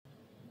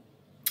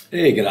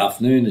Hey, good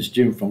afternoon. It's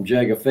Jim from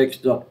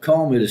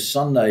JAGfx.com. It is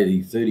Sunday,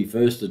 the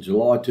 31st of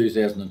July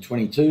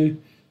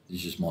 2022.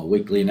 This is my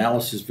weekly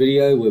analysis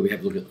video where we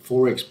have a look at the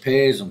Forex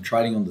pairs. I'm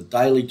trading on the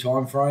daily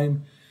time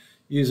frame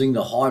using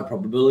the high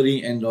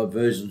probability and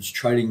divergence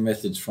trading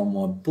methods from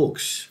my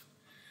books.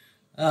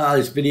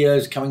 This video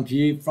is coming to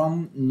you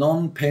from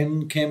Phnom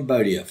Penh,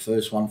 Cambodia.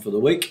 First one for the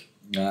week.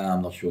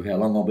 I'm not sure how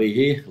long I'll be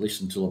here, at least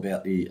until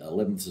about the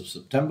 11th of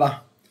September.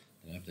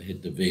 I have to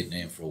head to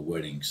Vietnam for a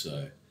wedding,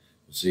 so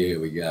we'll see how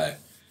we go.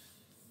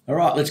 All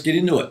right, let's get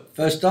into it.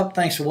 First up,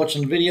 thanks for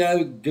watching the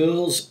video,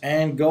 girls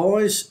and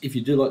guys. If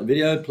you do like the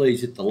video,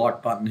 please hit the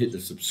like button, hit the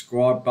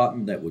subscribe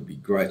button. That would be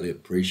greatly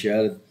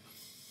appreciated.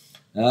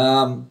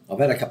 I've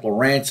had a couple of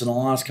rants in the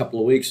last couple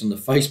of weeks on the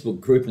Facebook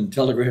group and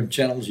Telegram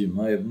channels, you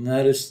may have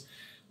noticed.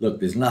 Look,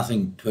 there's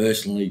nothing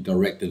personally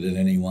directed at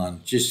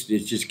anyone. It's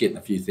just getting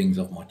a few things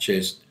off my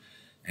chest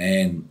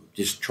and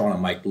just trying to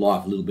make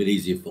life a little bit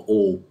easier for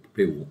all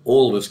people,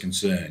 all of us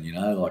concerned, you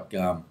know. Like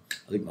I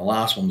think the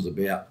last one was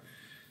about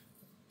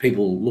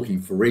people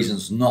looking for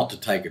reasons not to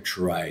take a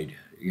trade.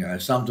 You know,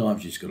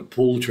 sometimes you just got to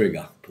pull the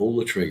trigger.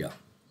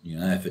 You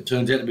know, if it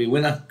turns out to be a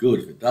winner, good.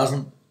 If it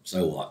doesn't,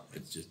 so what?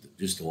 It's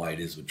just the way it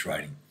is with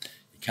trading.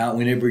 You can't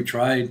win every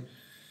trade.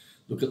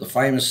 Look at the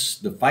famous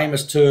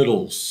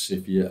turtles.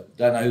 If you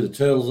don't know who the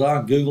turtles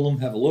are, Google them,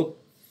 have a look.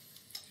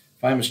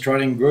 Famous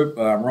trading group,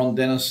 Ron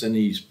Dennis and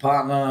his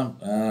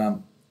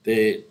partner,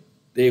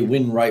 their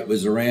win rate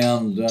was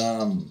around,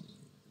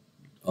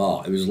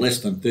 it was less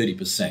than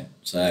 30%.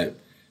 So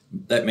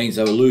that means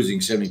they were losing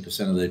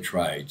 70% of their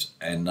trades,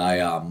 and they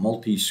are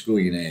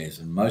multi-squillionaires,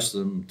 and most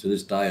of them to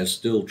this day are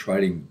still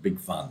trading big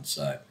funds.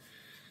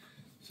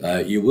 So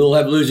you will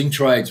have losing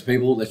trades,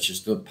 people. That's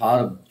just a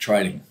part of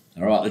trading.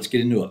 All right, let's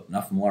get into it.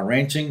 Enough of my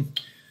ranting.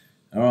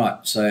 All right,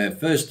 so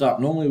first up,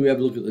 normally we have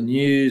a look at the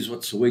news.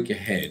 What's the week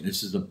ahead?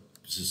 This is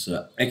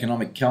a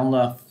economic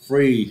calendar,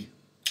 free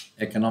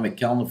economic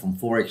calendar from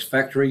Forex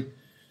Factory.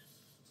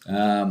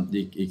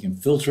 You can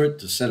filter it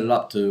to set it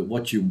up to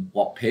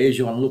what pairs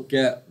you want to look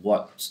at,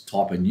 what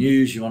type of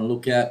news you want to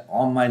look at.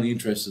 I'm mainly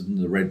interested in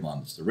the red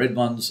ones. The red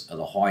ones are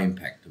the high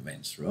impact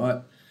events,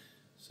 right?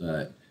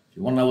 So if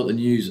you want to know what the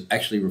news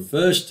actually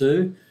refers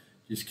to,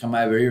 just come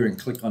over here and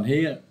click on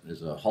here.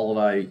 There's a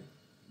holiday,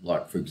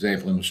 like for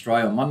example in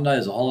Australia on Monday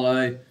is a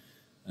holiday.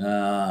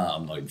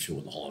 I'm not even sure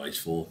what the holiday's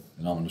for,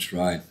 and I'm an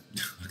Australian.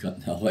 I've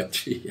got no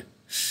idea.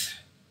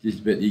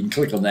 But you can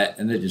click on that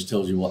and it just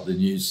tells you what the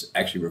news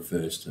actually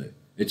refers to.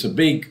 It's a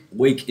big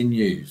week in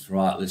news,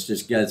 right? Let's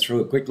just go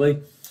through it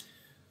quickly.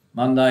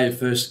 Monday,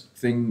 first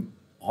thing,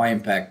 high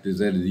impact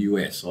is out of the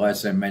US.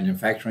 ISM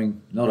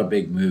manufacturing, not a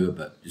big mover,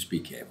 but just be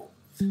careful.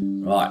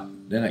 Right,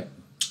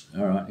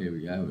 all right, here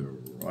we go.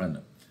 We're right in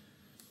it.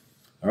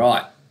 All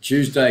right,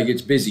 Tuesday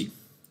gets busy.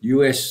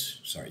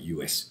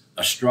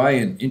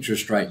 Australian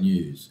interest rate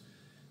news.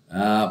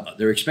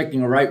 They're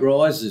expecting a rate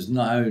rise. There's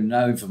no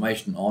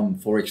information on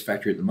Forex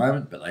Factory at the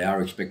moment, but they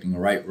are expecting a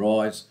rate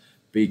rise.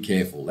 Be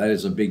careful. That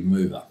is a big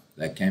mover.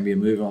 That can be a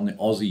mover on the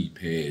Aussie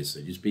pairs,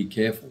 so just be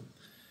careful.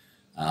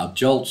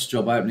 JOLTS,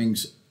 job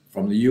openings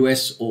from the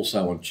US,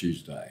 also on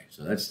Tuesday.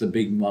 So that's the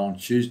big one on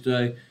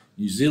Tuesday.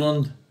 New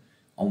Zealand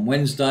on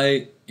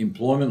Wednesday,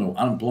 employment or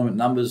unemployment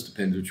numbers,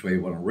 depends which way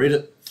you want to read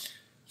it.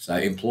 So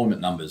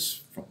employment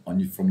numbers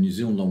from New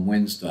Zealand on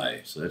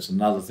Wednesday. So that's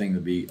another thing to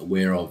be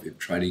aware of if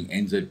trading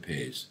NZ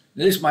pairs.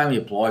 Now, this mainly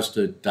applies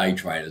to day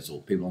traders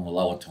or people on the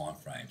lower time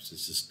frames.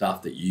 This is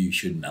stuff that you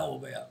should know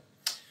about.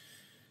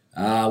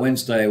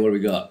 Wednesday, what do we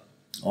got?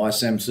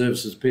 ISM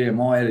services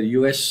PMI out of the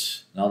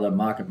US. Another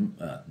market,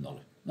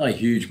 not a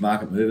huge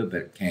market mover,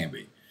 but it can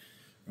be.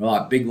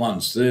 Right, big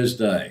ones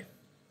Thursday.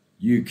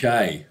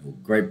 UK or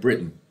Great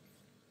Britain.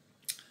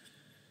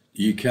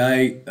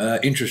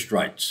 UK interest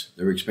rates.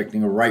 They're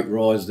expecting a rate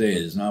rise there.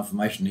 There's no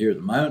information here at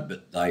the moment,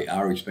 but they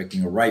are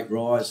expecting a rate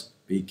rise.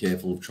 Be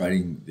careful of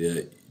trading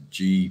the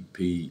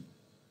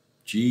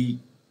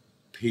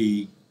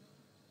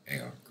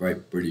hang on,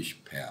 Great British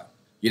Pound.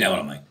 You know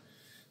what I mean.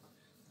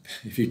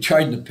 If you're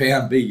trading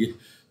the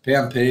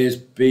pound pairs,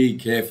 be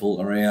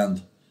careful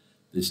around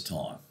this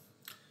time.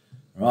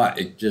 Right,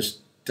 it just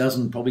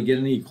doesn't probably get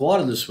any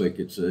quieter this week.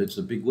 It's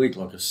a big week,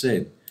 like I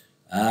said.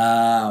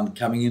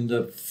 Coming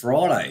into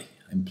Friday,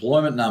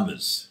 employment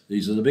numbers.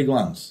 These are the big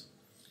ones.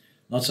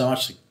 Not so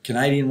much the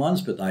Canadian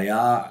ones, but they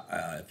are,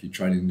 if you're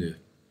trading the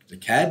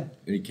CAD,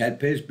 any CAD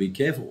pairs, be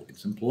careful.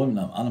 It's employment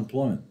number,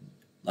 unemployment.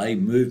 They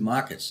move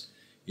markets.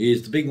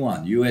 Here's the big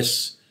one.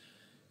 US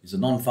is the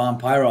non-farm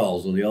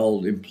payrolls, or the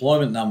old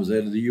employment numbers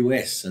out of the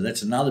US. So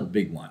that's another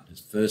big one.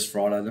 It's first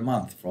Friday of the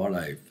month.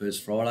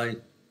 First Friday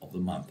of the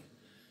month.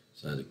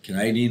 So the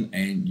Canadian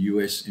and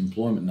US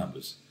employment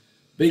numbers.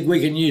 Big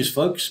week in news,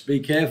 folks. Be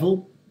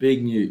careful.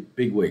 Big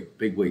week.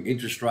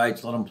 Interest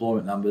rates,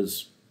 unemployment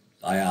numbers,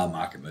 they are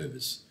market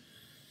movers.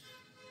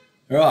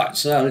 All right,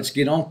 so let's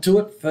get on to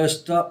it.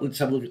 First up, let's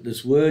have a look at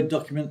this Word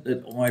document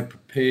that I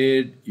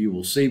prepared. You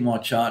will see my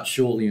chart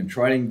shortly in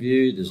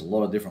TradingView. There's a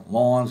lot of different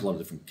lines, a lot of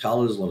different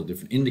colors, a lot of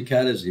different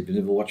indicators. If you've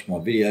never watched my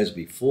videos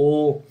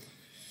before,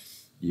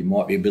 you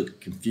might be a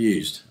bit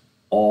confused.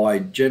 I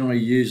generally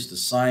use the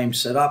same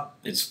setup.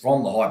 It's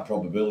from the high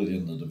probability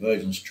in the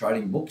Divergence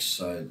trading books,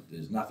 so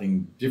there's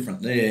nothing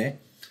different there.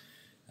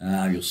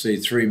 You'll see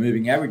 3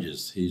 moving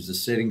averages. Here's the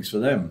settings for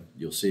them.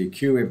 You'll see a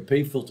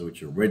QMP filter,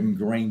 which are red and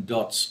green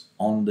dots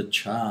on the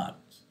chart.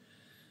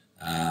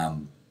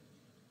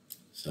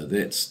 So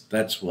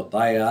that's what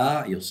they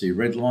are. You'll see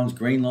red lines,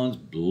 green lines,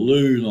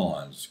 blue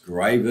lines,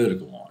 grey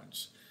vertical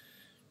lines.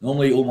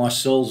 Normally all my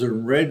sells are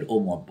in red,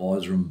 all my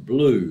buys are in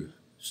blue.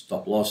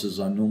 Stop losses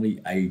are normally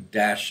a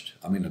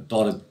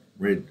dotted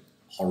red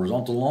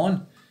horizontal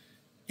line.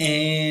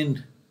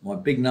 And my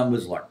big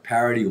numbers like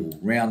parity or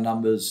round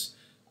numbers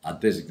are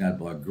designated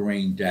by a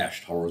green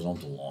dashed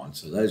horizontal line.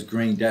 So those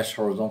green dashed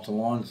horizontal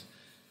lines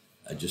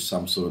are just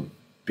some sort of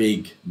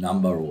big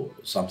number or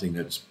something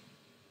that's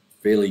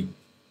fairly,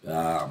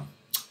 what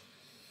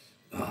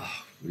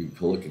do you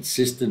call it,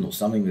 consistent, or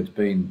something that's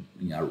been,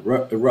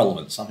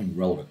 irrelevant, something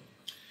relevant.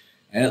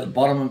 And at the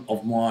bottom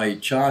of my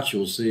chart,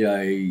 you'll see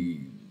a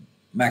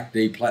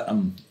MACD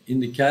platinum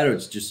indicator.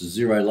 It's just a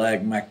 0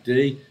 lag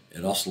MACD.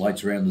 It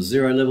oscillates around the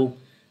 0 level.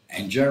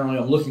 And generally,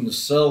 I'm looking to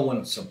sell when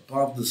it's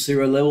above the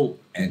 0 level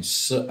and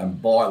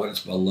buy when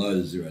it's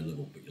below the 0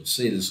 level. But you'll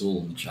see this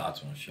all in the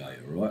charts when I show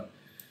you, all right?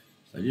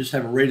 So just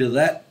have a read of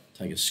that.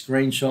 Take a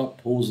screenshot,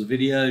 pause the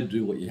video,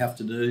 do what you have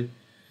to do.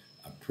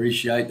 I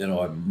appreciate that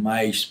I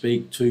may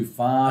speak too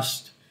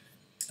fast.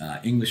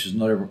 English is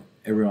not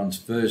everyone's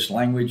first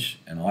language,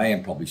 and I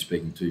am probably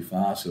speaking too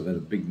fast. I've had a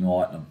big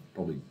night and I'm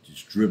probably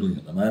just dribbling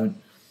at the moment.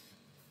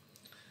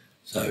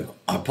 So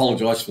I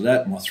apologise for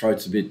that. My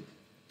throat's a bit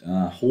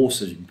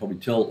hoarse, as you can probably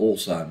tell.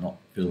 Also, I'm not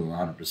feeling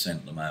 100%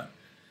 at the moment.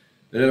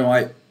 But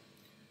anyway,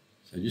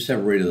 so just have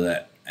a read of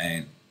that.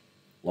 And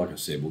like I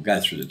said, we'll go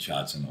through the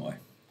charts anyway.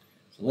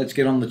 So let's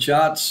get on the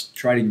charts.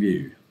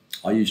 TradingView.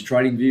 I use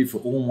TradingView for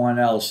all my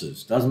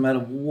analysis. Doesn't matter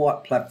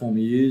what platform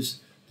you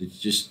use. It's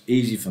just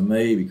easy for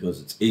me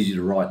because it's easy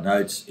to write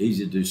notes,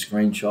 easy to do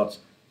screenshots,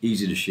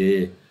 easy to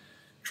share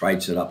trade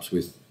setups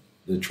with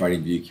the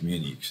TradingView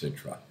community,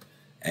 etc.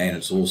 And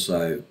it's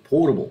also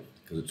portable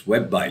because it's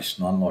web-based,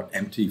 and unlike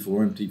MT4,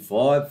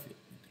 MT5,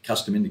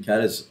 custom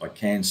indicators, I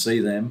can see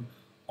them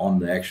on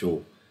the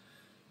actual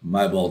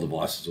mobile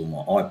devices or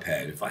my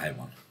iPad if I had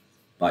one.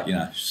 But,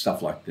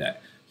 stuff like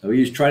that. So we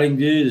use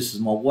TradingView. This is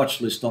my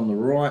watch list on the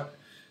right.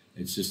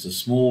 It's just a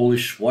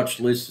smallish watch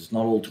list. It's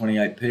not all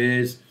 28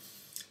 pairs.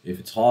 If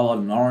it's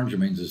highlighted in orange, it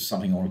means there's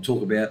something I want to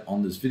talk about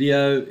on this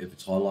video. If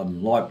it's highlighted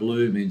in light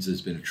blue, it means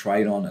there's been a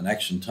trade on and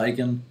action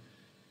taken.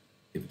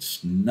 If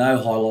it's no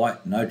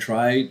highlight, no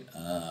trade,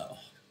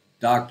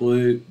 dark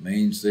blue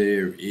means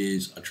there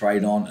is a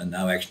trade on and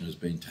no action has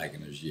been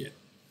taken as yet.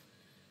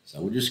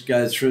 So we'll just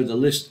go through the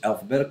list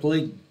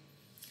alphabetically.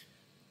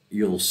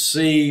 You'll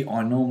see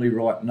I normally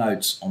write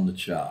notes on the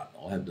chart.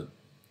 I'll have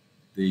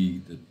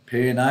the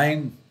pair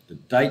name, the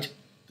date,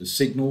 the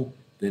signal,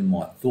 then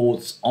my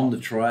thoughts on the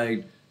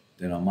trade.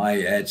 Then I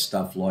may add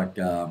stuff like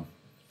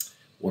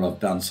what I've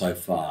done so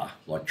far,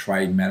 like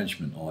trade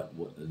management,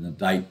 and the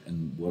date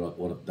and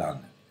what I've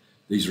done.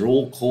 These are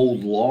all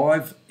called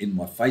live in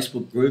my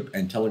Facebook group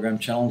and Telegram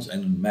channels,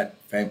 and Matt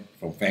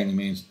from Family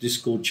Man's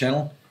Discord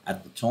channel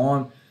at the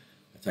time.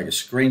 I take a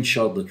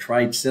screenshot of the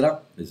trade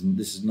setup. This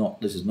is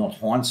not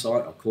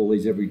hindsight. I call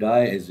these every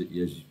day, as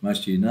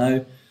most of you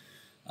know.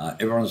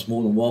 Everyone's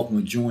more than welcome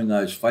to join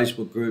those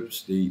Facebook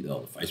groups, the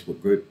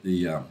Facebook group,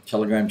 the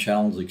Telegram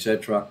channels,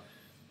 etc.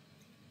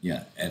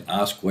 And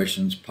ask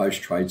questions,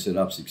 post trade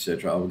setups,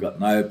 etc. I've got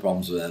no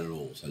problems with that at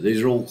all. So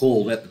these are all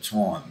called at the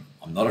time.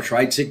 I'm not a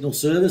trade signal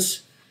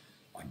service.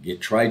 I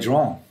get trades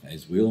wrong,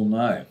 as we all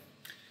know.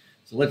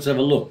 So let's have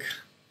a look.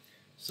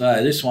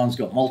 So this one's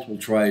got multiple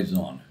trades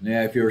on.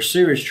 Now, if you're a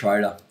serious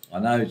trader, I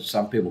know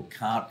some people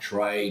can't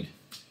trade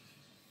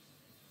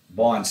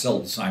buy and sell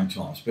at the same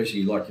time,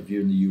 especially like if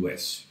you're in the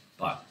US.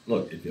 But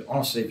look, if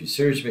you're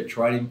serious about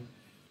trading,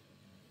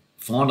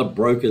 find a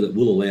broker that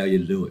will allow you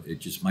to do it. It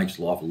just makes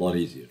life a lot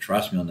easier.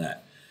 Trust me on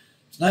that.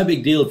 It's no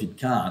big deal if you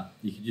can't.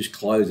 You can just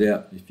close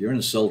out. If you're in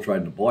a sell trade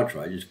and a buy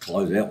trade, just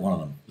close out one of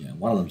them.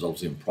 One of them's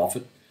obviously in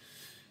profit.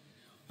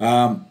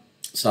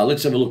 So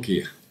let's have a look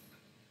here.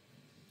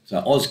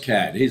 So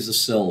AusCAD, here's the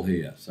sell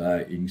here.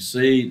 So you can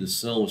see the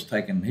sell was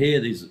taken here.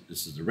 This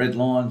is the red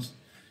lines.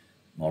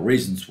 My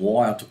reasons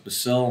why I took the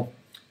sell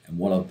and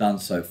what I've done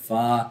so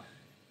far,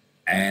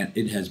 and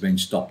it has been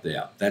stopped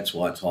out. That's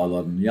why it's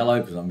highlighted in yellow,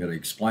 because I'm going to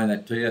explain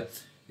that to you.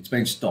 It's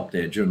been stopped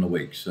out during the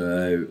week.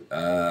 So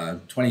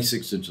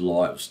 26th of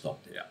July it was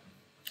stopped out.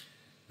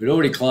 We'd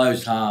already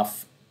closed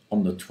half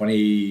on the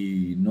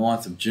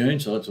 29th of June.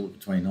 So let's look at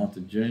the 29th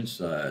of June.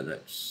 So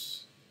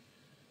that's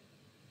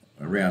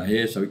around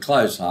here. So we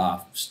closed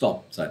half,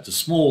 stopped. So it's a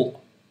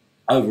small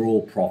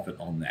overall profit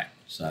on that.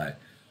 So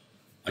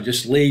I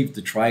just leave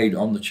the trade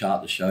on the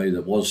chart to show you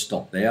that was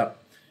stopped out.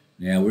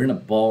 Now we're in a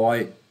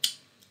buy.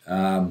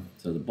 So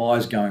the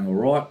buy's going all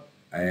right,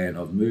 and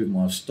I've moved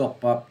my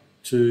stop up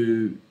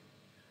to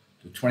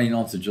the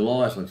 29th of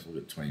July. So let's look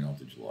at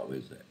 29th of July.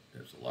 Where's that?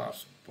 That's the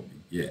last, probably,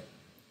 yeah.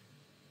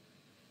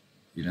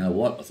 You know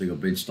what? I think I've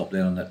been stopped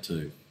out on that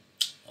too.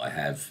 I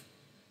have.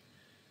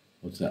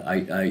 what's that,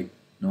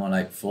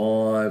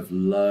 88985,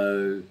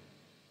 low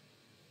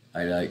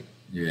 88,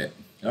 yeah.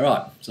 All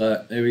right,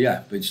 so there we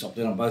go. Been stopped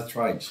out on both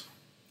trades.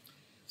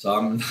 So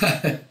I'm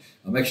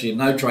I'm actually in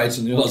no trades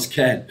in the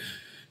AusCAD.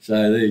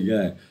 So there you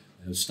go.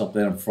 I stopped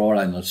out on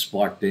Friday and I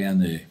spiked down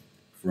there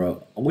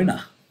for a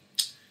winner.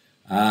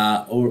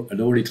 I'd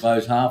already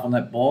closed half on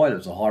that buy. It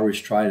was a high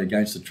risk trade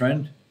against the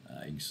trend.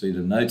 You can see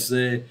the notes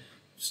there.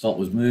 Stop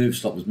was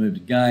moved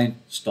again,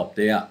 stopped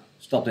out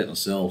in the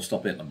sell,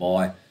 stopped out in the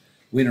buy.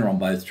 Winner on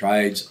both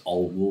trades.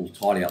 We'll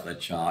tidy up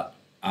that chart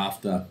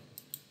after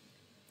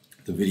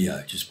the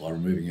video just by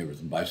removing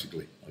everything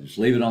basically. I'll just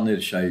leave it on there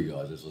to show you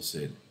guys, as I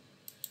said.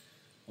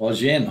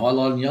 Aussie yen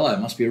highlighted in yellow.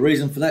 Must be a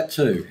reason for that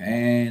too,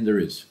 and there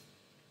is.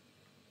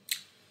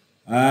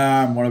 What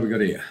have we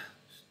got here?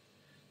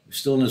 We're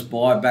still in this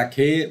buy back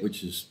here,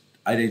 which is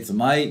 18th of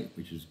May,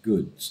 which is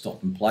good.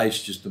 Stop in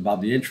place just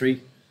above the entry.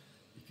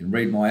 You can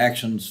read my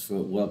actions for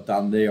what I've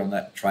done there on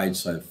that trade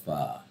so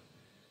far.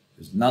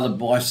 There's another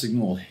buy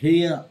signal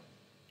here.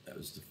 That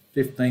was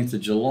the 15th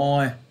of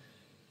July.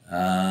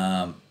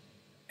 And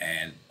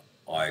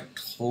I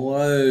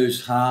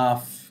closed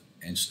half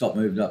and stop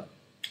moved up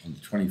on the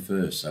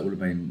 21st. So it would have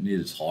been near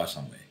this high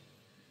somewhere.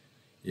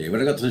 Yeah,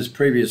 when I got to this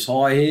previous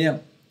high here,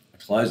 I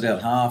closed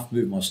out half,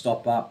 moved my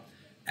stop up,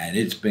 and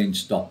it's been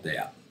stopped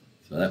out.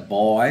 So that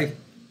buy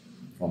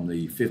from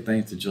the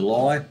 15th of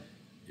July,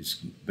 it's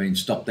been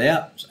stopped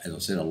out. As I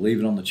said, I'll leave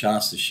it on the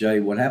charts to show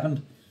you what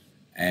happened.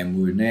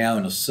 And we're now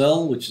in a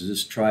sell, which is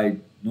this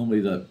trade.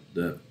 Normally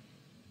the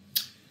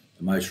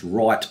most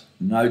right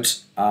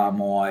notes are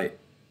my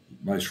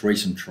most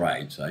recent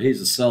trade. So here's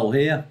the sell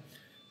here,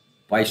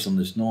 based on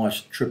this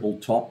nice triple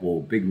top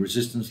or big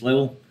resistance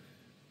level.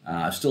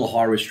 Still a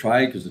high risk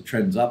trade because the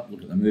trend's up.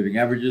 Look at the moving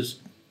averages.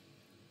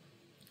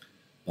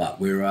 But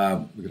we're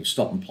going to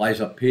stop in place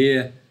up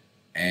here,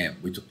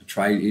 and we took the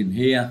trade in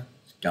here.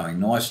 It's going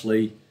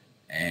nicely,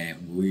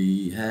 and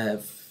we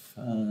have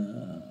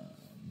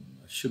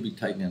should be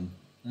taking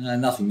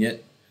nothing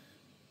yet.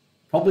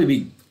 Probably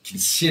be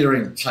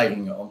considering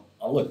taking.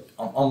 I'll look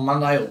on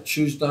Monday or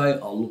Tuesday.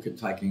 I'll look at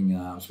taking,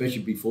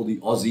 especially before the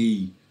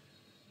Aussie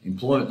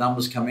employment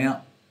numbers come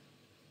out.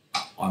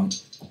 I'll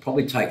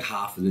probably take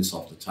half of this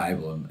off the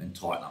table and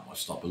tighten up my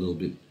stop a little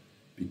bit,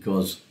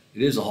 because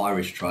it is a high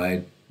risk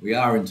trade. We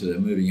are into the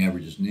moving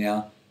averages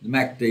now. The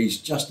MACD is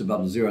just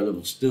above the zero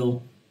level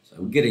still, so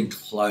we're getting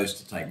close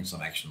to taking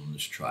some action on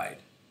this trade.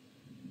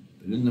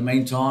 But in the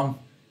meantime,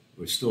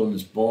 we're still in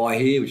this buy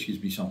here, which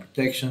gives me some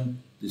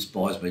protection. This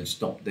buy's been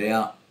stopped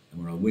out,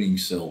 and we're on a winning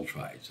sell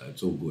trade, so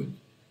it's all good.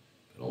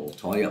 But I'll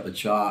tidy up the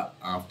chart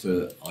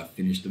after I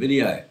finish the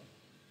video.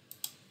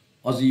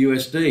 Aussie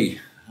USD,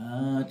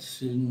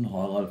 it's in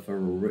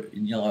highlighted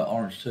in yellow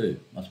orange too.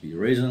 Must be a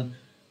reason.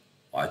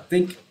 I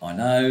think I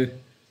know.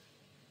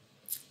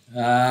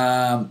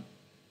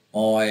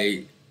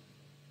 I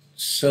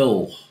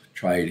sell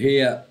trade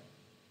here,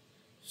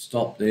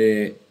 stop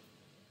there.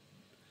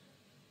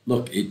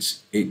 Look,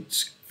 it's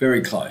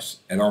very close,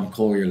 and I'm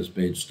calling it as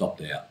being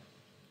stopped out.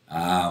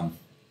 I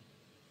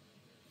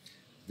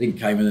think it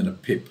came within a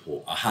pip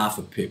or a half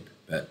a pip,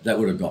 but that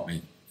would have got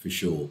me for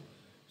sure.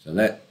 So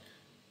that,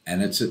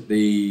 and it's at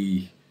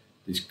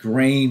this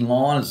green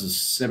line is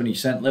the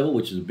 70-cent level,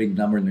 which is a big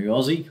number in the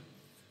Aussie.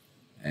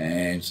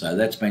 And so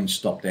that's been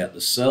stopped out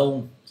to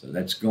sell, so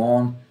that's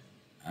gone.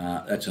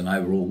 That's an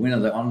overall winner,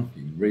 that one.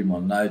 You can read my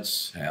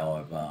notes,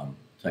 how I've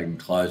taken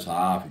close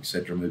half,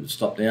 etc., moved the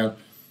stop down.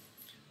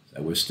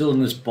 So we're still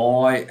in this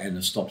buy, and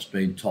the stop's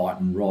been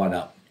tightened right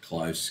up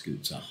close, because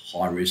it's a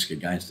high risk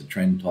against the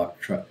trend type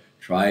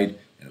trade,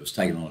 and it was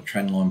taken on a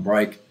trend line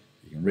break.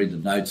 You can read the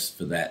notes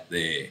for that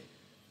there.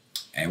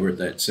 And we're at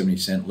that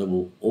 70-cent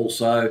level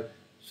also.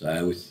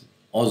 So with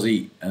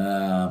Aussie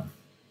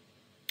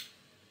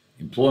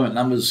employment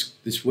numbers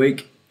this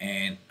week,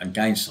 and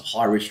against a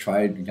high risk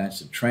trade,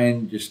 against the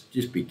trend,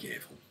 just be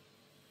careful.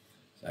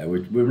 So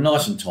we're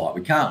nice and tight.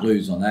 We can't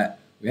lose on that.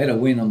 We had a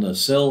win on the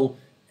sell,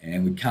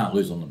 and we can't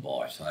lose on the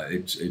buy. So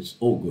it's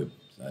all good.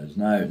 So there's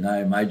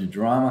no major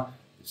drama.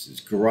 It's this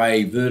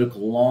grey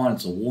vertical line.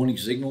 It's a warning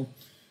signal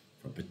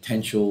for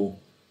potential,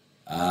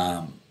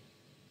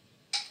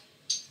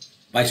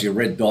 basically a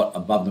red dot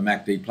above the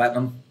MACD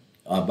platinum,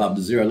 above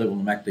the zero level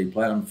on the MACD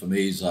platinum. For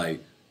me is a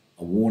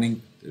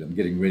warning that I'm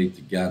getting ready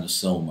to go into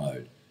sell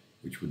mode,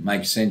 which would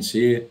make sense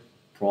here.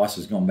 Price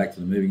has gone back to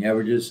the moving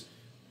averages,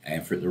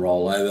 and for it to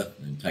roll over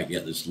and take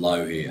out this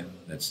low here.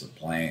 That's the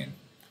plan.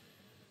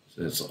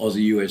 So that's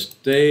Aussie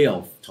USD.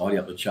 I'll tidy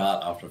up the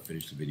chart after I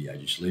finish the video.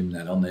 Just leaving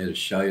that on there to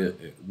show you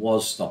it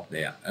was stopped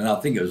out. And I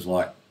think it was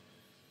like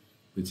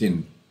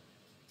within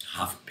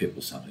half a pip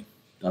or something.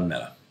 Doesn't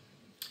matter.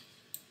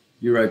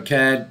 Euro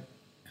CAD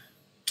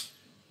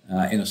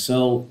in a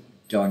sell,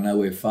 going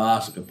nowhere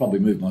fast. I could probably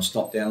move my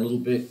stop down a little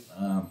bit.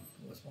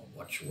 Where's my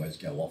watch always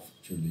go off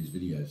during these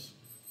videos?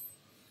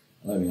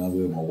 I don't even know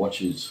where my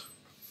watch is.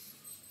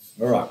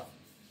 All right.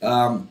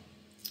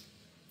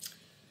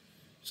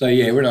 So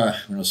yeah, we're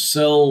gonna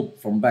sell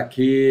from back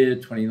here,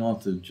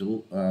 29th of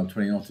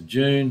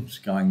June. It's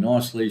going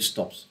nicely.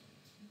 Stops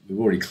we've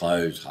already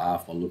closed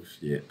half by looks.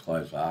 Yeah,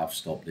 closed half,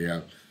 stop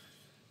down.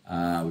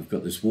 We've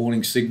got this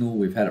warning signal.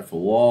 We've had it for a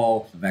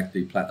while. The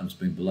MACD Platinum's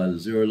been below the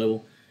 0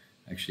 level.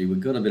 Actually, we've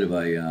got a bit of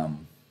a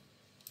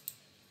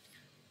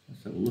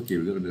let's have a look here.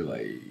 We've got a bit of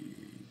a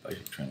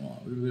basic trend line.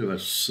 We've got a bit of a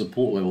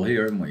support level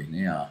here, haven't we?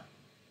 Now,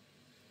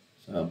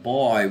 so a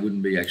buy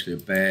wouldn't be actually a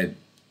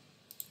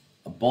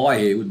buy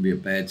here wouldn't be a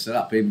bad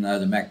setup, even though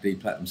the MACD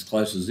Platinum's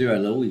close to 0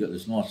 level. You've got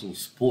this nice little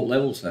support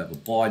level. So if a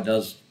buy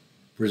does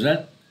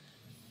present,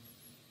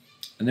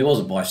 and there was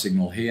a buy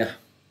signal here,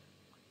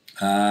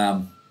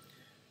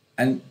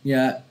 and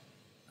yeah,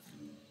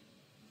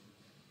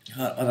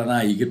 I don't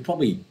know. You could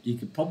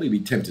probably be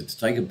tempted to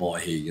take a buy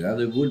here. You know,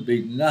 there would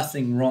be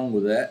nothing wrong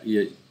with that.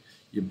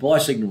 Your buy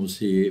signal was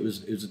here. It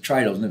was a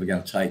trade I was never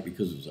going to take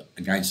because it was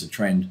against the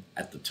trend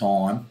at the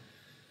time,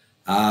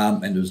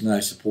 and there was no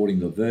supporting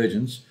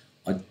divergence.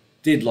 I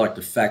did like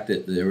the fact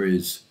that there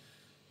is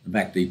the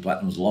MACD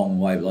Platinum was a long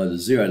way below the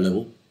 0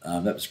 level.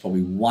 That was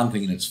probably one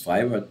thing in its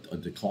favour. I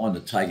declined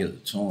to take it at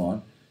the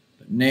time.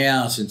 But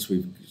now, since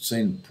we've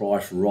seen the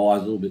price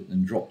rise a little bit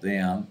and drop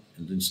down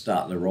and then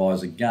start to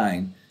rise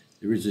again,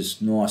 there is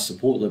this nice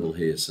support level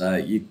here. So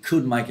you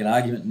could make an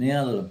argument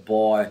now that a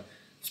buy,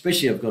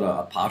 especially I've got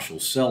a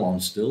partial sell on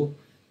still,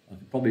 I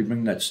could probably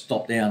bring that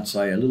stop down,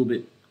 say, a little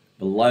bit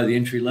below the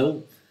entry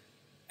level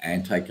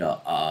and take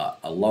a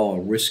lower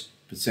risk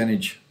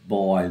percentage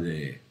buy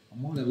there. I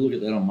might have a look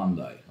at that on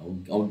Monday.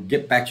 I'll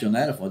get back to you on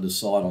that if I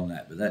decide on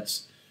that. But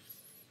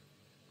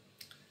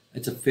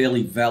it's a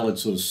fairly valid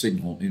sort of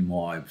signal in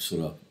my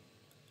sort of.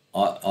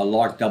 I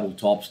like double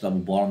tops, double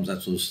bottoms,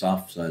 that sort of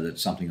stuff. So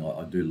that's something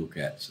I do look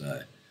at.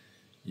 So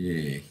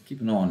yeah,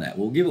 keep an eye on that.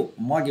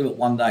 Might give it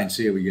one day and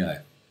see how we go.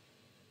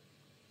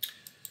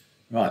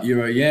 Right,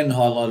 Euro Yen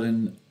highlighted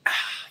in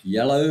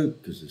yellow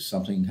because there's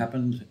something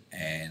happened.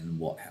 And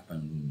what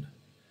happened?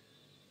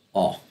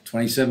 Oh,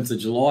 27th of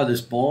July,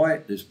 this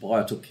buy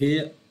I took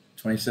here,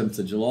 27th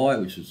of July,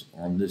 which is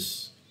on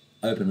this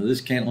open of this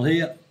candle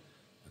here.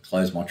 I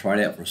closed my trade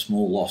out for a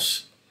small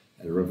loss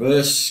at a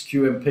reverse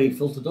QMP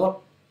filter dot.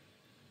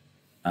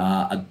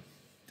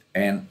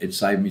 And it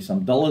saved me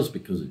some dollars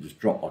because it just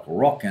dropped like a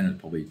rock, and it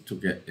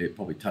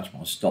probably touched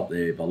my stop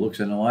there by looks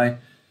anyway.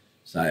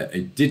 So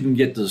it didn't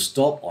get to the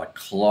stop. I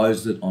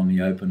closed it on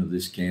the open of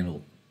this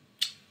candle.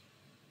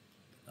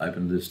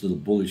 Open this little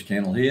bullish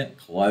candle here,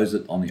 close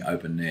it on the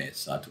open there.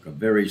 So I took a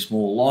very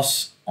small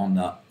loss on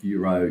the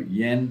Euro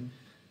Yen.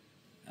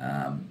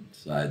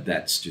 So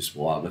that's just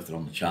why I left it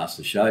on the charts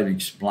to show and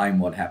explain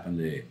what happened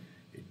there.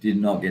 It did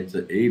not get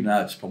to, even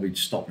though it's probably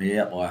stopped me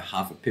out by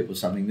half a pip or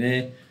something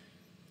there,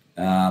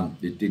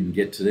 it didn't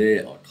get to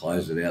there. I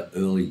closed it out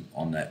early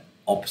on that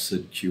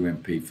opposite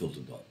QMP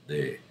filter dot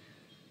there.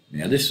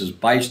 Now this is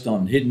based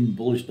on hidden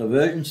bullish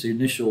divergence, the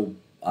initial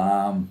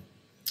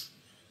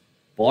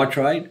buy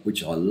trade,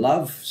 which I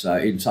love. So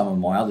in some of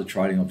my other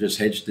trading, I've just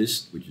hedged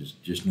this, which is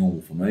just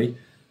normal for me.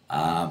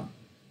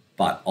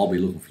 But I'll be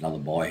looking for another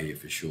buy here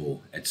for sure.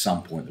 At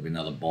some point, there'll be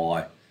another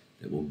buy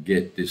that will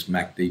get this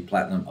MACD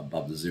Platinum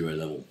above the 0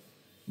 level.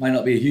 May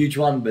not be a huge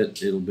one,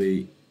 but it'll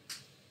be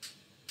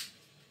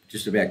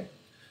just about,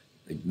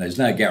 there's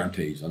no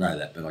guarantees, I know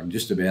that, but I can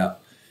just about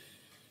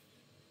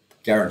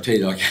guarantee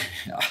that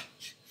I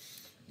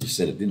just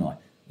said it, didn't I?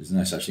 There's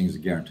no such thing as a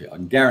guarantee. I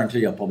can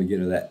guarantee I'll probably get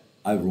to that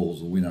overall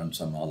as a winner on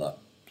some other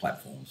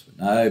platforms,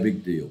 but no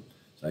big deal.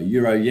 So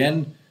Euro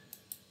Yen,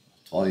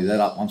 I'll tidy that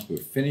up once we're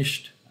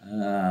finished.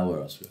 Where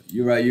else?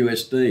 Euro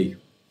USD.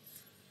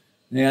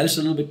 Now this is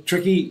a little bit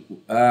tricky.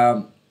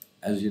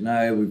 As you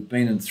know, we've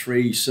been in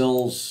 3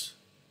 sells,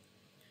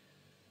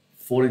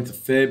 14th of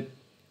Feb,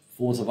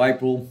 4th of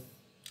April,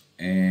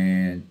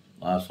 and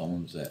last one,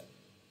 when was that?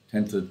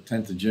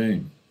 10th of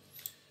June.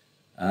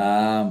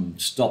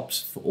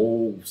 Stops for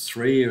all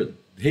 3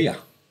 here.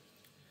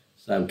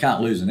 So we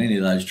can't lose in any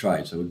of those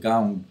trades. So we're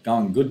going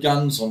good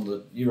guns on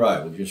the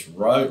euro. We're just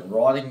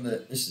riding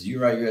this is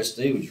Euro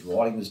USD, which is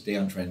riding this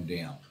downtrend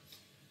down.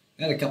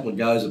 Had a couple of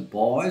goes at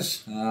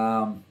buys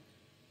and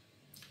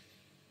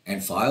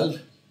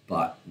failed,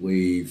 but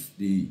the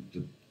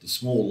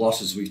small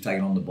losses we've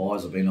taken on the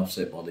buys have been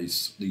offset by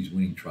these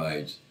winning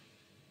trades.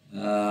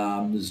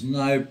 There's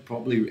no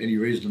probably any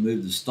reason to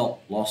move the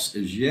stop loss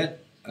as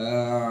yet.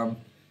 The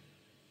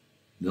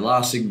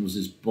last signal was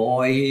this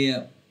buy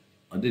here.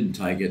 I didn't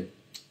take it.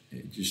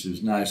 There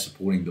was no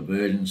supporting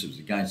divergence. It was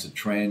against the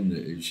trend.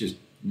 It was just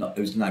it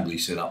was an ugly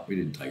setup. We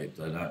didn't take it,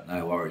 so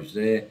no worries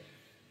there.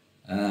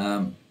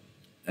 And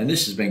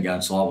this has been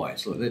going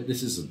sideways. Look,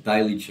 this is a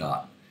daily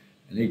chart,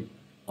 and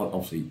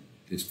obviously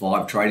there's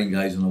 5 trading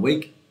days in a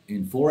week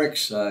in Forex,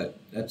 so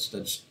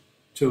that's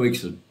 2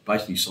 weeks of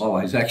basically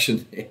sideways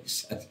action there.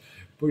 So it's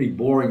pretty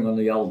boring on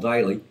the old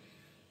daily,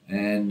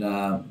 and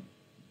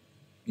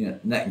and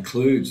that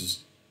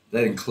includes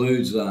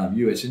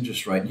US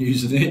interest rate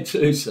news in there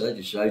too. So that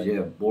just shows you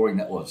how boring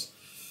that was.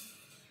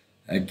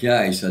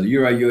 Okay, so the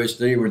Euro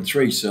USD, we're in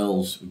 3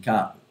 sells. We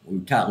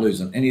can't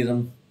lose on any of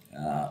them,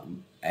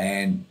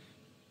 and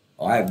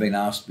I have been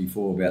asked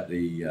before about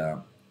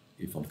the,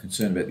 if I'm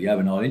concerned about the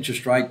overnight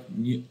interest rate.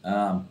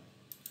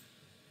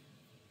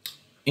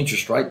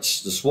 interest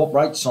rates, the swap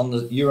rates on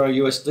the Euro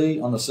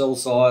USD on the sell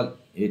side,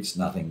 it's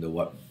nothing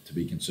to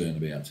be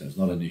concerned about. So it's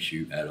not an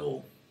issue at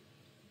all.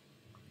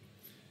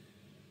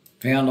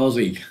 Pound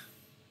Aussie,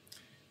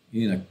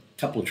 in a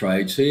couple of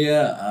trades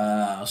here.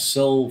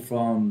 Sell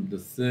from the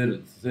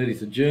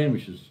 30th of June,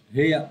 which is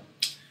here.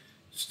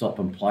 Stop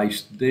and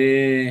place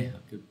there.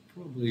 I could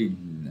probably,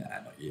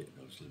 not yet.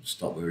 I'll just let it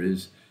stop where it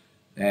is.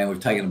 And we've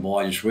taken a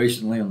buy just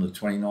recently on the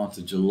 29th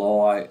of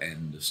July,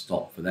 and the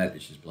stop for that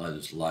is just below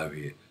this low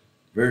here.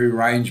 Very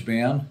range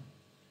bound.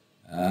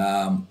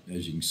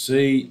 As you can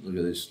see, look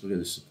at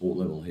this support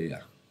level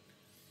here.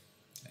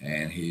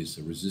 And here's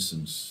the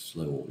resistance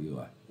level.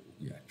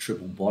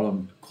 Triple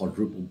bottom,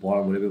 quadruple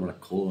bottom, whatever you want to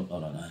call it, I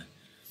don't know.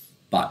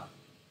 But,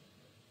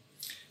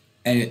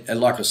 and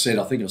like I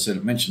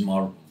said, mentioned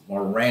my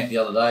rant the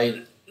other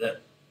day,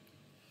 that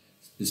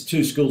there's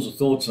two schools of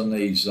thoughts on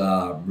these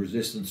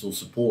resistance or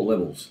support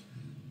levels.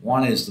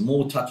 One is the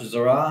more touches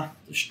there are,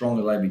 the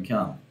stronger they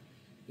become.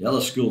 The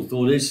other school of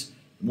thought is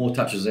the more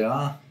touches there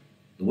are,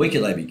 the weaker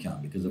they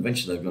become, because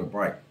eventually they've got to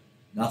break.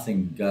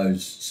 Nothing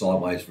goes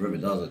sideways forever,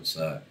 does it?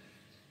 So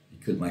you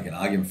could make an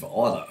argument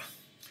for either.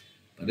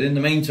 But in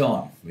the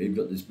meantime, we've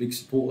got this big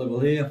support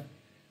level here.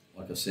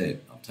 Like I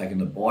said, I've taken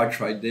the buy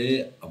trade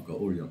there. I've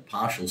already got a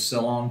partial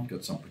sell on,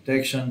 got some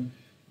protection.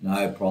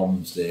 No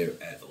problems there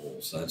at all.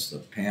 So it's the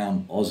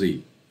Pound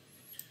Aussie.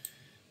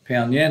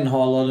 Pound Yen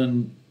highlighted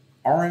in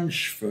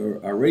orange for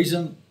a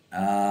reason.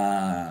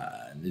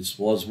 This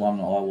was one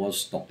I was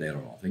stopped out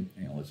on, I think.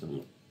 Hang on, let's have a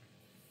look.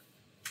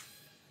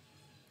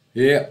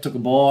 Yeah, took a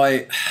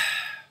buy.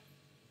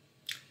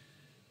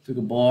 Took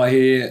a buy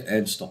here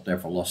and stopped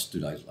out for a loss 2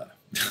 days later.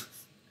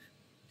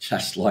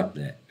 Just like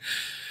that.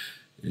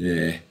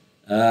 Yeah.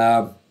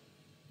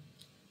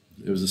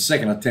 It was a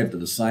second attempt at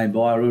the same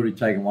buy. I'd already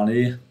taken one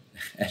here.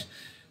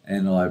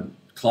 And I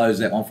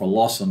closed that one for a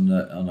loss on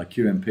the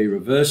QMP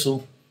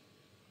reversal.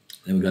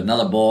 Then we got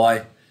another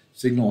buy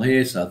signal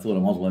here, so I thought I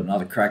might as well have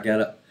another crack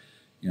at it.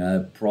 You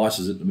know,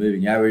 prices at the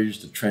moving average,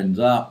 the trend's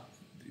up.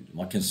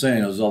 My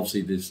concern was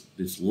obviously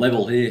this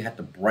level here, had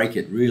to break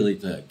it really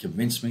to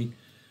convince me.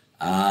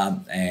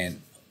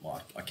 And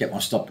I kept my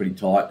stop pretty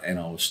tight, and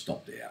I was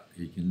stopped out.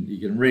 You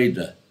can read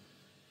the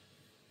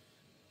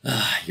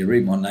you can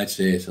read my notes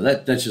there. So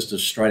that's just a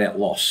straight out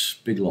loss,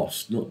 big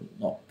loss. Not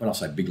when I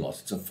say big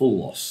loss, it's a full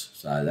loss.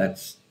 So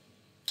that's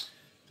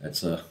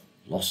a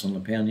loss on the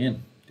pound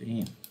yen.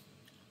 Damn,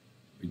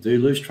 we do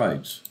lose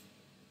trades,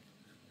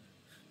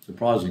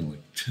 surprisingly.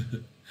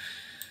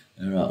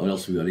 All right, what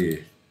else we got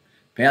here?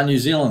 Pound New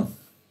Zealand.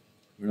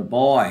 We're in a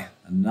buy,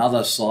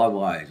 another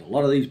sideways. A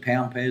lot of these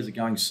pound pairs are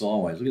going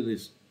sideways. Look at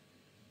this.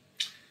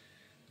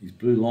 These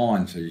blue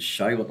lines, so just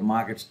show you what the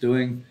market's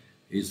doing.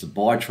 Here's the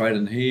buy trade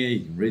in here.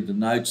 You can read the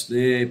notes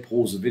there,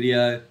 pause the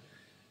video.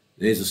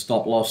 There's a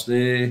stop loss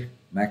there.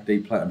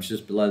 MACD platinum's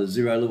just below the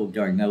zero level,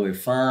 going nowhere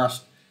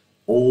fast.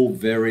 All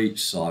very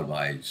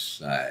sideways.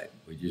 So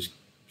we just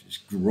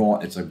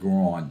grind, it's a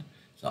grind.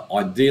 So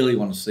ideally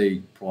want to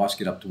see price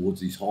get up towards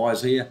these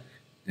highs here.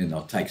 Then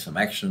I'll take some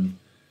action.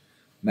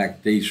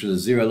 MACD through the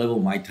zero level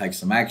may take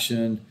some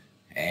action.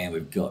 And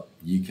we've got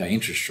UK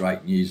interest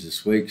rate news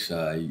this week,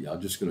 so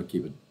I've just got to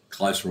keep a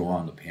closer eye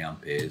on the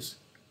pound pairs.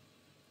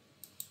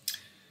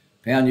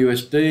 Pound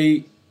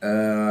USD,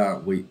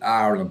 we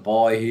are in a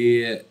buy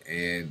here,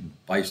 and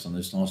based on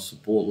this nice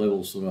support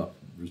level sort of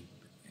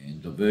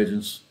and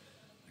divergence.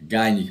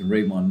 Again, you can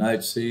read my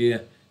notes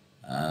here.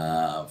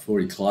 I've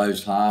already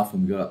closed half,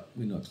 and we're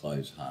not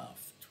closed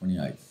half,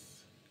 28th.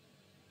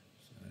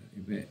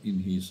 So in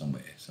here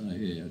somewhere. So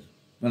yeah,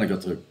 when I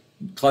got to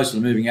close to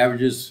the moving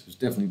averages, it's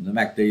definitely the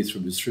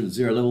MACD was through the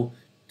zero level,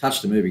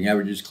 touched the moving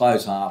averages,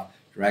 closed half,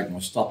 dragged my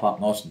stop up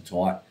nice and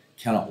tight,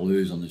 cannot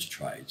lose on this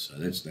trade. So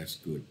that's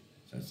good.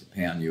 So that's the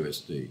pound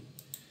USD.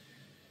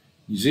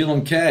 New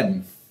Zealand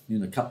CAD,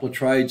 in a couple of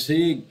trades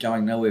here,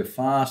 going nowhere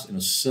fast in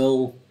a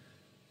sell.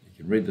 You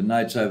can read the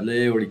notes over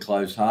there, already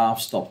closed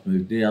half, stopped,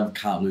 moved down,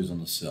 can't lose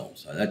on the sell.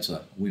 So that's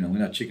a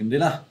winner chicken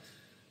dinner.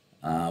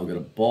 We've got a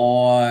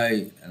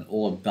buy, and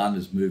all I've done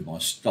is move my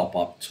stop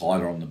up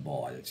tighter on the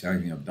buy. That's the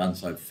only thing I've done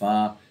so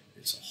far.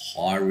 It's a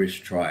high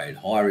risk trade.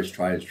 High risk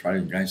trade is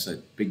trading against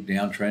that big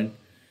downtrend.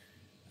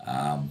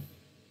 I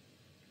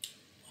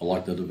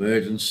like the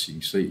divergence. You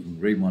can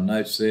read my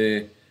notes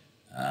there.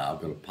 I've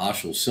got a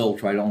partial sell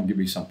trade on, give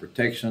me some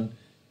protection.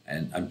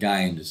 And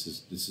again, this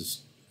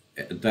is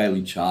a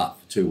daily chart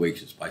for 2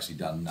 weeks. It's basically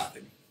done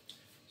nothing.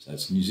 So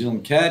it's New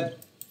Zealand CAD.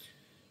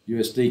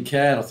 USD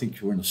CAD, I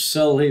think we're in a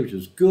sell here, which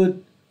is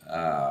good. You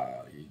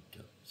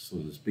got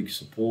sort of this big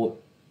support,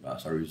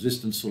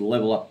 resistance sort of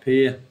level up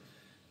here.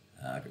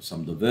 Got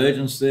some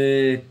divergence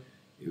there.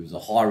 It was a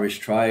high risk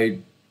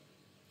trade,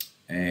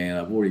 and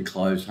I've already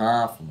closed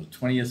half on the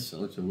 20th. So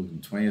let's have a look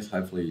at the 20th.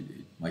 Hopefully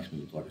it makes me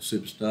look like a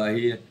superstar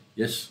here.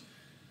 Yes.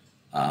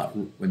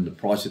 When the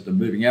price hit the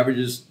moving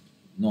averages,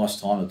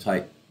 nice time to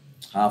take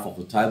half off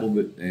the table,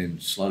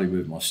 and slowly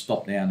move my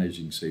stop down, as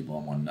you can see by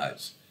my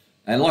notes.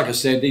 And like I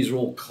said, these are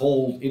all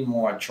called in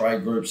my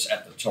trade groups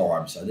at the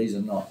time. So these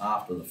are not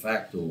after the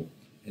fact or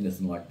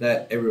anything like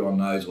that. Everyone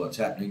knows what's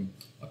happening.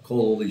 I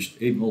call all these,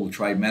 even all the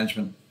trade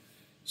management,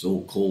 it's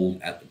all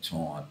called at the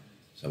time.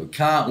 So we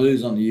can't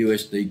lose on the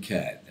USD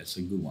CAD. That's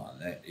a good one.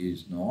 That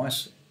is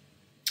nice.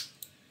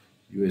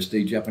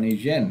 USD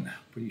Japanese yen.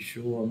 Pretty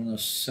sure I'm going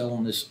to sell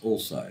on this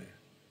also.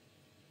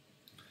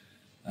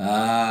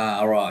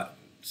 All right.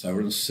 So we're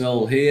going to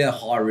sell here.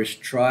 High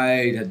risk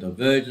trade. Had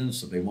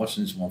Divergence. I've been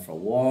watching this one for a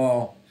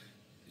while.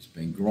 It's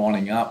been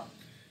grinding up.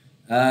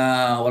 What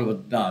have I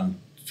done?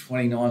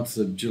 29th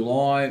of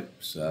July.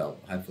 So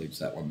hopefully it's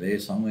that one there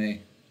somewhere.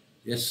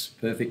 Yes,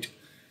 perfect.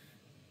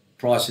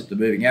 Price hit the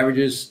moving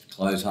averages.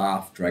 Close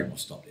half. Drag my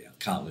stop down.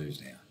 Can't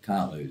lose now.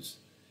 Can't lose.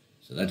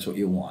 So that's what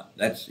you want.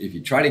 That's if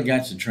you're trading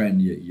against a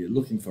trend, you're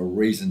looking for a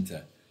reason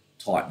to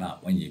tighten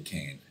up when you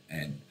can.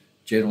 And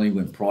generally,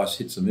 when price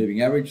hits a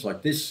moving average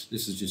like this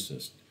is just a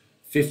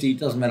 50.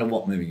 Doesn't matter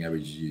what moving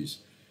average you use.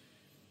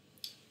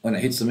 When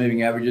it hits the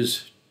moving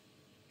averages,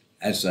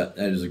 that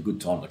is a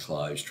good time to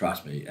close.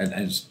 Trust me. And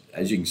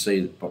as you can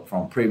see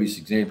from previous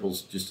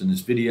examples, just in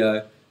this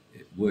video,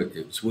 it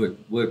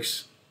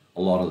works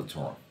a lot of the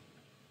time.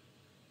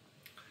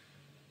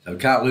 So we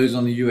can't lose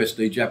on the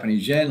USD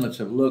Japanese yen. Let's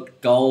have a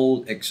look.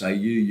 Gold,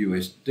 XAU,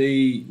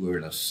 USD. We're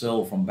in a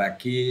sell from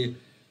back here.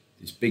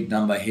 This big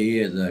number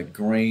here, the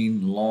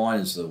green line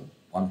is the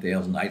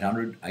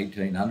 1,800,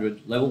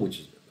 1,800 level,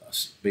 which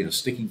has been a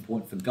sticking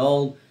point for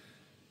gold.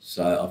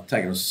 So I've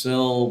taken a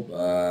sell.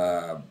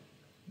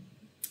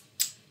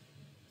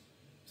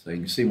 So you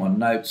can see my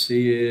notes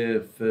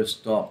here.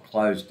 First stop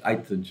closed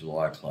 8th of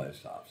July,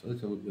 closed up. So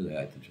let's have a look where the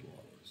 8th of July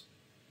was.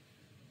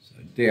 So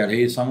down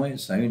here somewhere,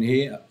 so in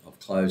here, I've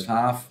closed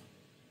half.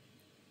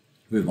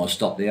 Move my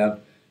stop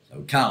down. So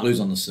we can't lose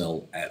on the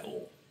sell at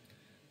all.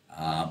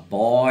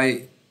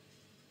 Buy.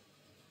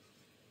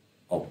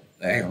 Oh,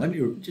 hang on,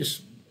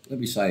 let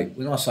me say,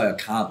 when I say I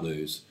can't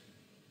lose,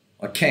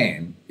 I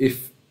can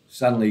if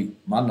suddenly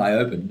Monday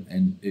opened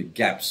and it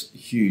gaps,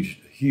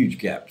 huge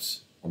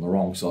gaps on the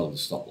wrong side of the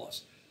stop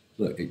loss.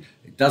 Look,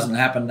 it doesn't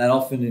happen that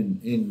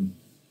often in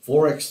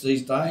Forex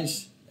these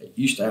days. It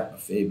used to happen a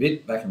fair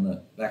bit back in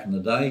the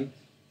day. It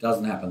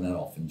doesn't happen that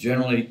often.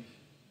 Generally,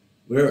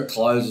 where it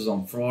closes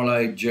on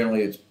Friday,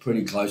 generally it's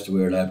pretty close to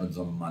where it opens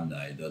on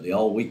Monday. The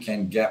old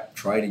weekend gap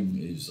trading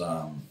is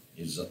a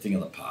thing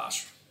of the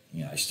past.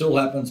 You know, it still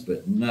happens,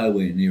 but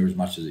nowhere near as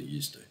much as it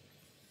used to.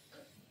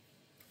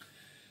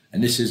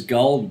 And this is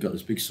gold. We've got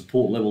this big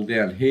support level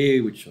down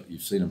here, which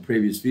you've seen in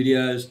previous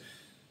videos.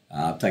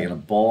 I've taken a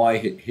buy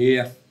hit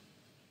here.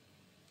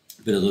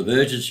 Bit of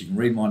divergence. You can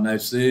read my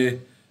notes there.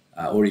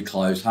 Already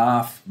closed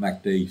half.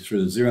 MACD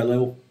through the zero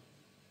level.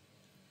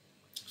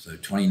 So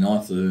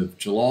 29th of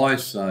July.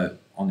 So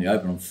on the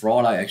open on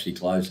Friday, actually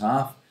closed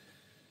half.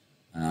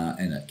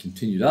 And it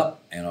continued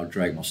up, and I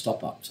dragged my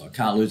stop up. So I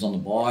can't lose on the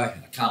buy,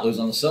 and I can't lose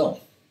on the sell.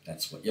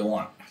 That's what you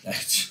want.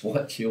 That's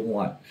what you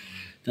want.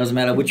 Doesn't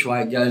matter which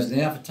way it goes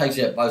now. If it takes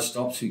out both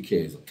stops, who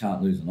cares? I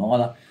can't lose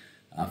on either.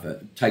 If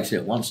it takes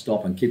out one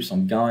stop and keeps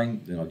on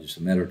going, then it's just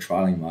a matter of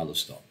trailing my other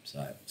stop.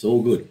 So it's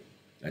all good.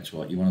 That's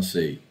what you want to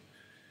see.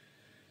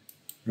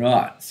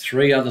 Right,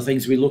 3 other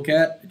things we look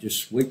at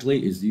just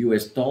weekly is the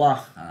US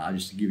dollar.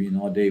 Just to give you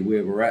an idea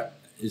where we're at.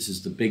 This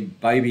is the big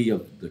baby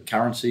of the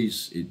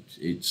currencies.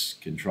 It's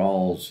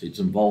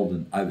involved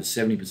in over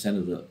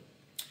 70% of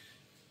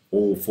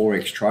all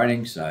Forex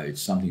trading, so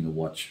it's something to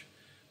watch.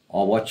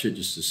 I watch it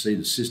just to see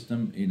the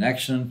system in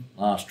action.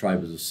 Last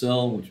trade was a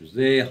sell, which was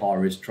there, high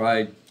risk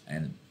trade,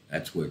 and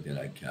that's worked out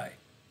okay.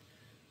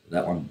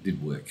 That one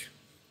did work.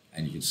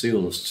 And you can see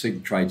all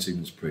the trade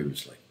signals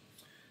previously.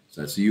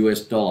 So it's the US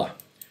dollar.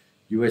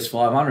 US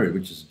 500,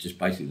 which is just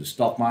basically the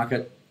stock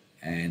market,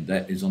 and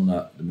that is on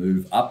the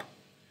move up.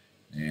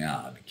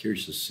 Now, I'd be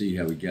curious to see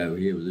how we go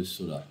here with this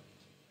sort of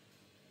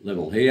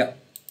level here.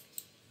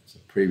 It's a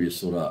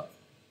previous sort of,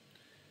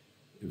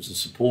 it was a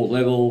support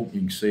level. You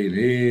can see it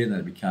here, and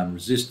then it became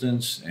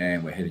resistance,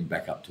 and we're heading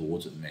back up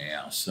towards it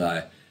now.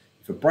 So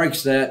if it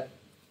breaks that,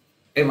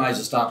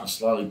 MAs are starting to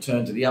slowly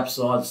turn to the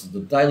upside. This is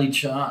the daily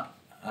chart.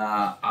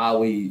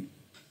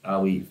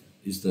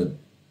 Is the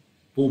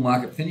bull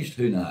market finished?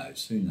 Who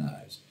knows? Who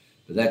knows?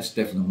 But that's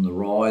definitely on the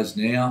rise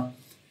now.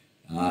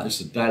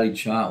 This is a daily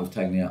chart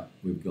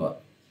we've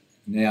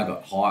now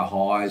got high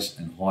highs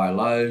and high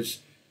lows.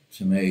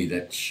 To me,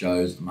 that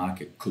shows the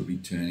market could be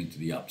turning to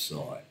the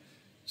upside.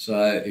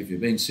 So if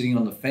you've been sitting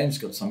on the fence,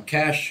 got some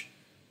cash,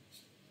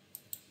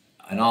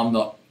 and I'm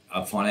not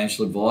a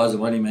financial advisor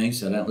by any means,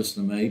 so don't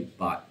listen to me,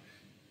 but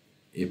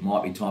it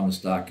might be time to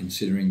start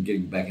considering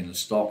getting back into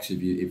stocks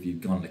if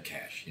you've gone to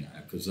cash, you know,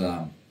 because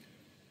to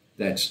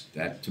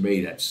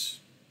me that's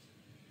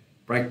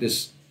break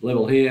this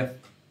level here.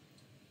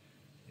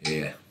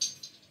 Yeah.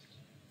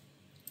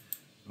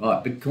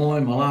 Right,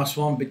 Bitcoin, my last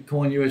one,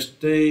 Bitcoin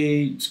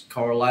USD, it's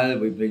correlated.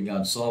 We've been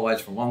going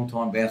sideways for a long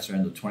time, bounced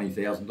around the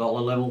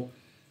 $20,000 level.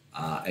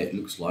 It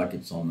looks like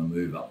it's on the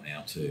move up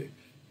now too.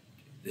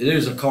 There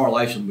is a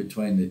correlation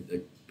between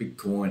the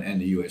Bitcoin and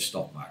the US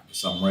stock market for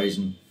some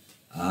reason.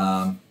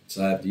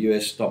 So if the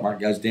US stock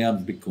market goes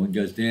down, Bitcoin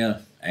goes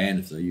down, and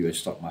if the US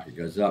stock market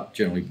goes up,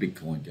 generally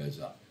Bitcoin goes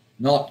up.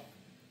 Not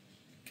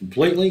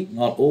completely,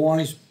 not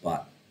always,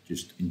 but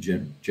just in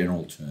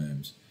general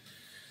terms.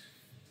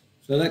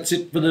 So that's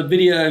it for the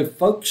video,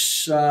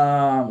 folks.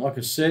 Like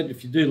I said,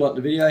 if you do like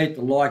the video, hit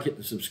the like, hit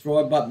the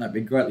subscribe button. That'd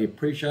be greatly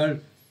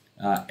appreciated.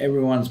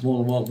 Everyone's more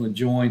than welcome to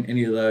join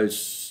any of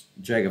those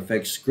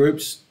JAGfx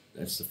groups.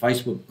 That's the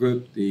Facebook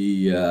group,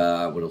 the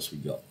what else we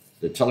got?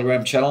 The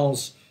Telegram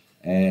channels,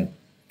 and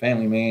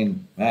Family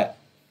Man Matt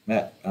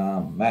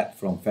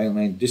from Family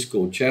Man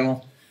Discord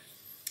channel.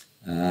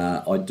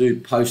 I do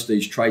post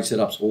these trade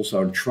setups also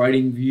on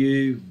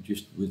TradingView,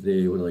 just with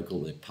their, what do they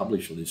call, their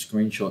publish or their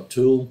screenshot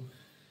tool.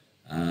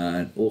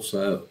 And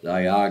also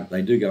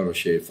they do go to a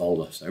shared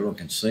folder so everyone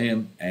can see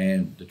them,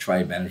 and the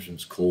trade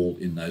management's called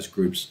in those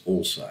groups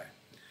also.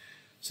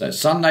 So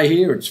Sunday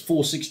here, it's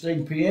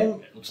 4:16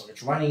 p.m. It looks like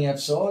it's raining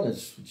outside,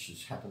 which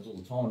just happens all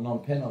the time in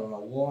Phnom Penh. I don't know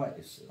why.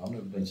 I've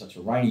never been such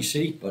a rainy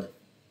city, but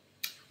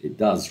it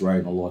does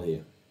rain a lot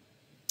here.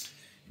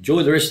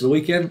 Enjoy the rest of the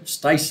weekend.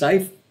 Stay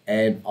safe,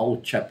 and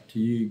I'll chat to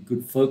you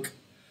good folk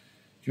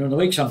during the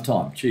week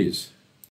sometime. Cheers.